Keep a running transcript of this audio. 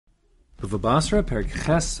Bava Basra, Perik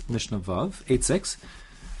Ches, Mishnah Vav, 8.6.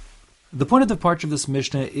 The point of departure of this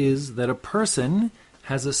Mishnah is that a person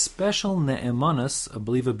has a special ne'emanas, a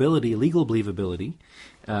believability, legal believability,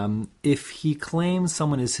 if he claims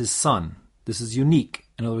someone is his son. This is unique.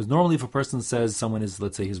 In other words, normally if a person says someone is,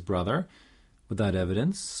 let's say, his brother, without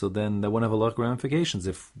evidence, so then that won't have a lot of ramifications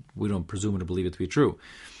if we don't presume or believe it to be true.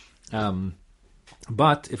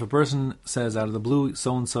 But if a person says out of the blue,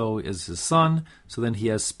 so-and-so is his son, so then he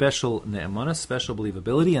has special ne'emanas, special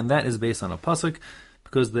believability, and that is based on a pasuk,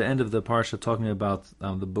 because the end of the parsha talking about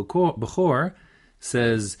the Bechor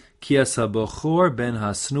says, Ki asa Bechor ben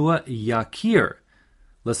hasnua yakir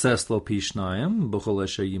l'ses lo pishnayim b'chol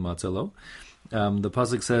asher yimatzelo. The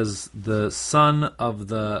pasuk says, the son of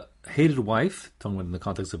the hated wife, talking about in the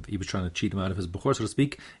context of he was trying to cheat him out of his Bechor, so to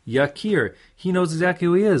speak, yakir, he knows exactly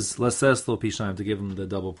who he is, l'ses lo pishnayim, to give him the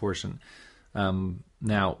double portion.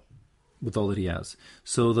 Now, with all that he has.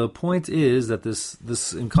 So the point is that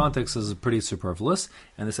this in context is pretty superfluous,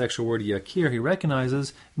 and this extra word yakir, he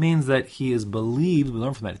recognizes, means that he is believed, we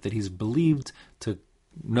learn from that he's believed to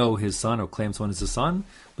know his son or claim someone is his son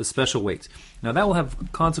with special weight. Now that will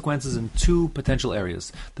have consequences in two potential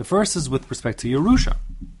areas. The first is with respect to Yerusha,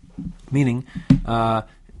 meaning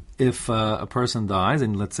if a person dies,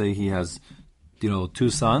 and let's say he has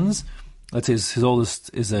two sons. Let's say his oldest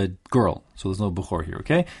is a girl, so there's no Bechor here,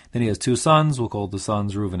 okay? Then he has two sons, we'll call the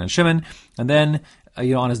sons Reuven and Shimon, and then,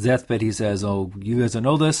 on his deathbed he says, oh, you guys don't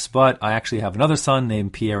know this, but I actually have another son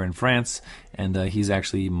named Pierre in France, and he's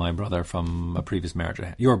actually my brother from a previous marriage I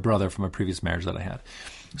had, your brother from a previous marriage that I had.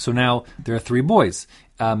 So now, there are three boys,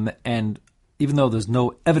 and even though there's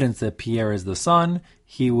no evidence that Pierre is the son,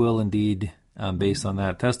 he will indeed, based on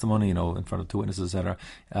that testimony, in front of two witnesses, etc.,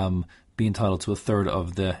 be entitled to a third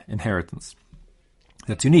of the inheritance.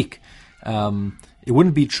 That's unique. It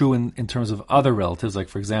wouldn't be true in terms of other relatives. Like,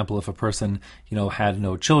 for example, if a person, had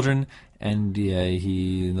no children and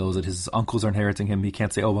he knows that his uncles are inheriting him, he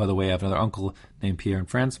can't say, oh, by the way, I have another uncle named Pierre in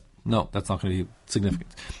France. No, that's not going to be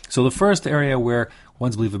significant. So the first area where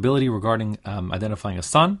one's believability regarding identifying a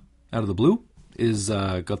son out of the blue is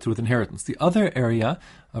go through with inheritance. The other area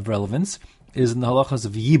of relevance is in the halachas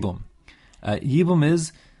of yibum. Yibum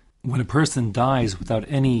is when a person dies without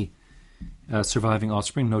any surviving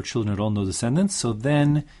offspring, no children at all, no descendants, so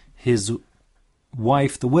then his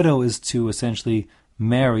wife, the widow, is to essentially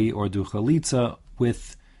marry or do chalitza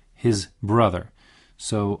with his brother.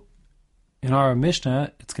 So in our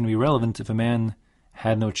Mishnah, it's going to be relevant if a man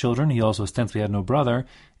had no children, he also ostensibly had no brother,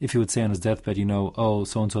 if he would say on his deathbed, oh,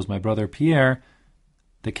 so-and-so is my brother Pierre,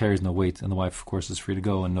 that carries no weight, and the wife, of course, is free to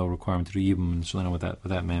go and no requirement to do yibum and shalina with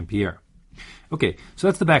that man Pierre. Okay, so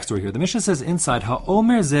that's the backstory here. The Mishnah says inside,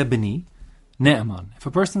 Ha'omer ze b'ni ne'eman. If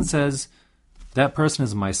a person says, that person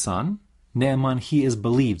is my son, ne'eman, he is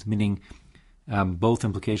believed, meaning both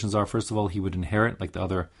implications are, first of all, he would inherit like the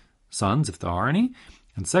other sons, if there are any,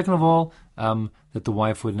 and second of all, that the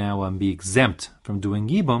wife would now be exempt from doing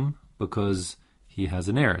yibum because he has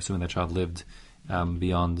an heir, assuming that child lived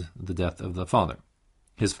beyond the death of the father,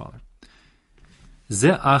 his father.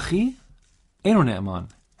 Ze achi eno ne'eman.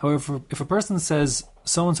 However, if a person says,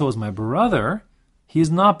 so-and-so is my brother, he is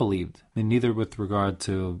not believed, neither with regard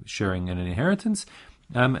to sharing an inheritance,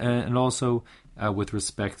 and also with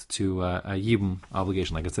respect to a yibum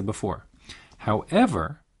obligation, like I said before.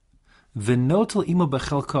 However, v'notel imo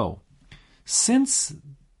bechelko, since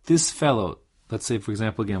this fellow, let's say, for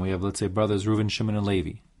example, again, we have, let's say, brothers Reuven, Shimon, and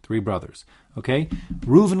Levi, three brothers, okay?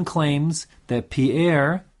 Reuven claims that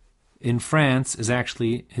Pierre in France is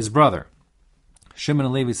actually his brother. Shimon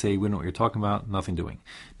and Levi say, we know what you're talking about, nothing doing.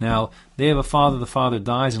 Now, they have a father, the father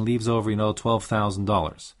dies and leaves over,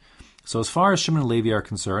 $12,000. So as far as Shimon and Levi are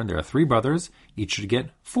concerned, there are three brothers, each should get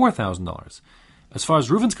 $4,000. As far as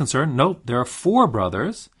Reuven's concerned, nope, there are four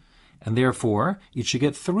brothers, and therefore, each should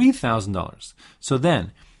get $3,000. So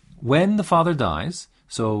then, when the father dies,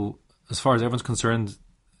 so as far as everyone's concerned,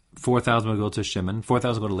 4,000 will go to Shimon,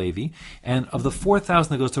 4,000 will go to Levi, and of the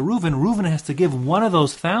 4,000 that goes to Reuven has to give one of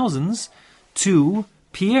those thousands to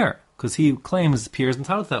Pierre, because he claims Pierre is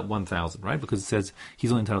entitled to that 1,000, right? Because it says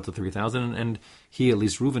he's only entitled to 3,000, and he, at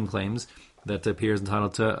least Reuven, claims that Pierre is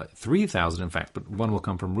entitled to 3,000, in fact, but one will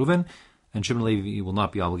come from Reuven, and Shimon and Levi will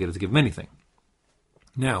not be obligated to give him anything.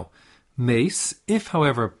 Now, Mace, if,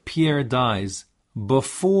 however, Pierre dies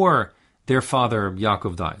before their father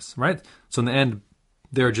Yaakov dies, right? So in the end,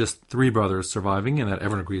 there are just three brothers surviving, and that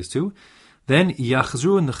everyone agrees to. Then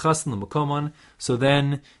yachzru nechasin l'makomon. So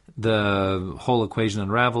then the whole equation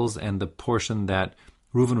unravels, and the portion that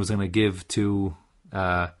Reuven was going to give to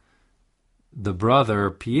the brother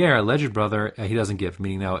Pierre, alleged brother, he doesn't give.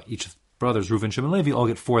 Meaning now each brothers, Reuven, Shimon, Levi, all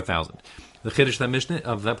get 4,000. The chiddush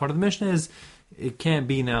of that part of the Mishnah is, it can't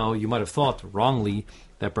be now, you might have thought wrongly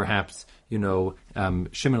that perhaps, Shimon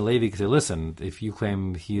and Levi could say, listen, if you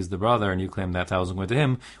claim he is the brother and you claim that 1,000 going to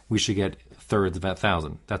him, we should get thirds of that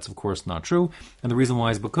 1,000. That's, of course, not true. And the reason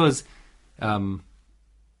why is because everyone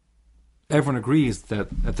agrees that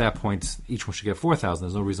at that point, each one should get 4,000.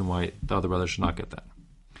 There's no reason why the other brother should not get that.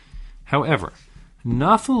 However,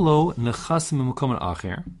 Nafalo nechasim mukom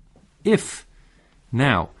acher. If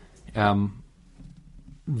now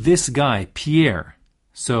this guy Pierre,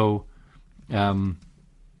 so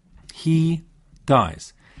he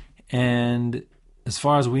dies, and as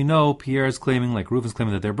far as we know, Pierre is claiming, like Reuven's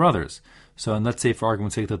claiming, that they're brothers. So, and let's say for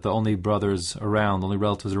argument's sake that the only brothers around, the only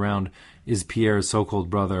relatives around, is Pierre's so-called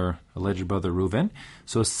brother, alleged brother Reuven.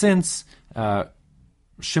 So, since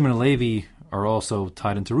Shimon and Levi are also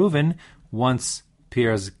tied into Reuven, once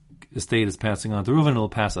Pierre's estate is passing on to Reuven, it'll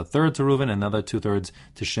pass a third to Reuven and another 2/3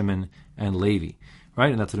 to Shimon and Levi.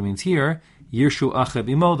 Right? And that's what it means here. Yirshu Acheb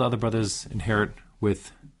Imo, the other brothers inherit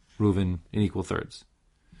with Reuven in equal thirds.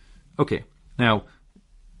 Okay, now,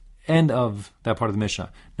 end of that part of the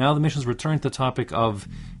Mishnah. Now the Mishnah's returned to the topic of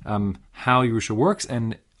how Yerusha works,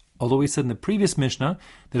 and although we said in the previous Mishnah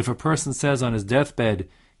that if a person says on his deathbed,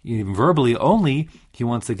 even verbally only, he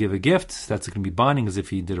wants to give a gift, that's going to be binding as if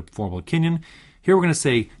he did a formal kinyan. Here we're going to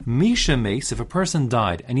say, Misha Mace, if a person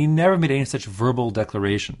died and he never made any such verbal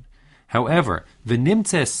declaration. However,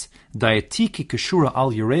 v'nimtes daetiki keshura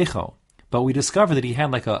al yirecho, but we discover that he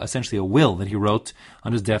had essentially a will that he wrote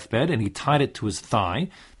on his deathbed, and he tied it to his thigh,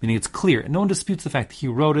 meaning it's clear. No one disputes the fact that he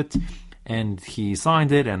wrote it, and he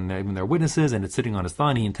signed it, and even there are witnesses, and it's sitting on his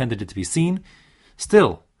thigh, and he intended it to be seen.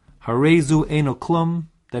 Still, harezu eno klum,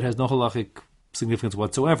 that has no halachic significance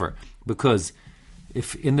whatsoever, because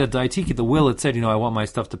if in the daitiki, the will, it said, I want my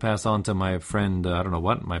stuff to pass on to my friend,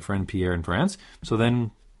 my friend Pierre in France, so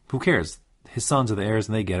then who cares? His sons are the heirs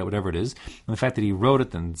and they get it, whatever it is. And the fact that he wrote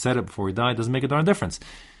it and said it before he died doesn't make a darn difference.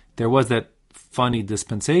 There was that funny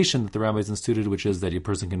dispensation that the rabbis instituted, which is that a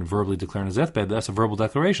person can verbally declare on his deathbed, but that's a verbal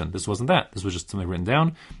declaration. This wasn't that. This was just something written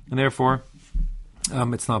down, and therefore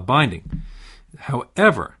it's not binding.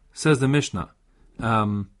 However, says the Mishnah,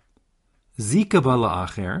 Zika bala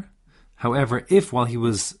acher, however, if while he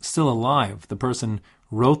was still alive, the person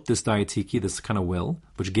wrote this diatiki, this kind of will,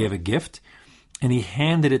 which gave a gift, and he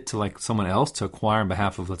handed it to someone else to acquire on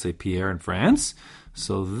behalf of, let's say, Pierre in France.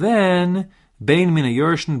 So then, bein min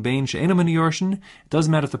yorshin, bein she'ena min yorshin. It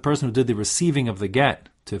doesn't matter if the person who did the receiving of the get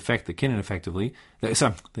to effect the kinyan, effectively,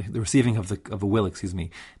 the receiving of a will,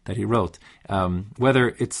 that he wrote,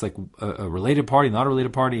 whether it's a related party, not a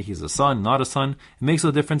related party, he's a son, not a son, it makes no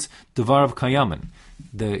difference. Devar of kayaman,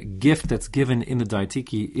 the gift that's given in the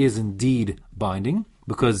daitiki is indeed binding,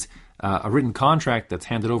 because a written contract that's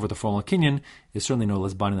handed over the formal kinyan is certainly no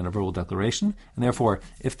less binding than a verbal declaration, and therefore,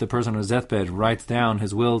 if the person on his deathbed writes down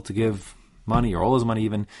his will to give money, or all his money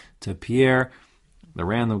even, to Pierre, the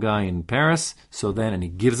random guy in Paris, so then, and he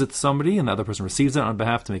gives it to somebody, and the other person receives it on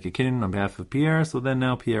behalf to make a kinyan on behalf of Pierre, so then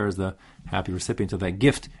now Pierre is the happy recipient of that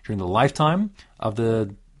gift during the lifetime of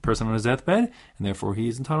the person on his deathbed, and therefore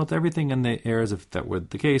he's entitled to everything, and the heirs, if that were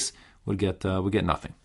the case, would get nothing.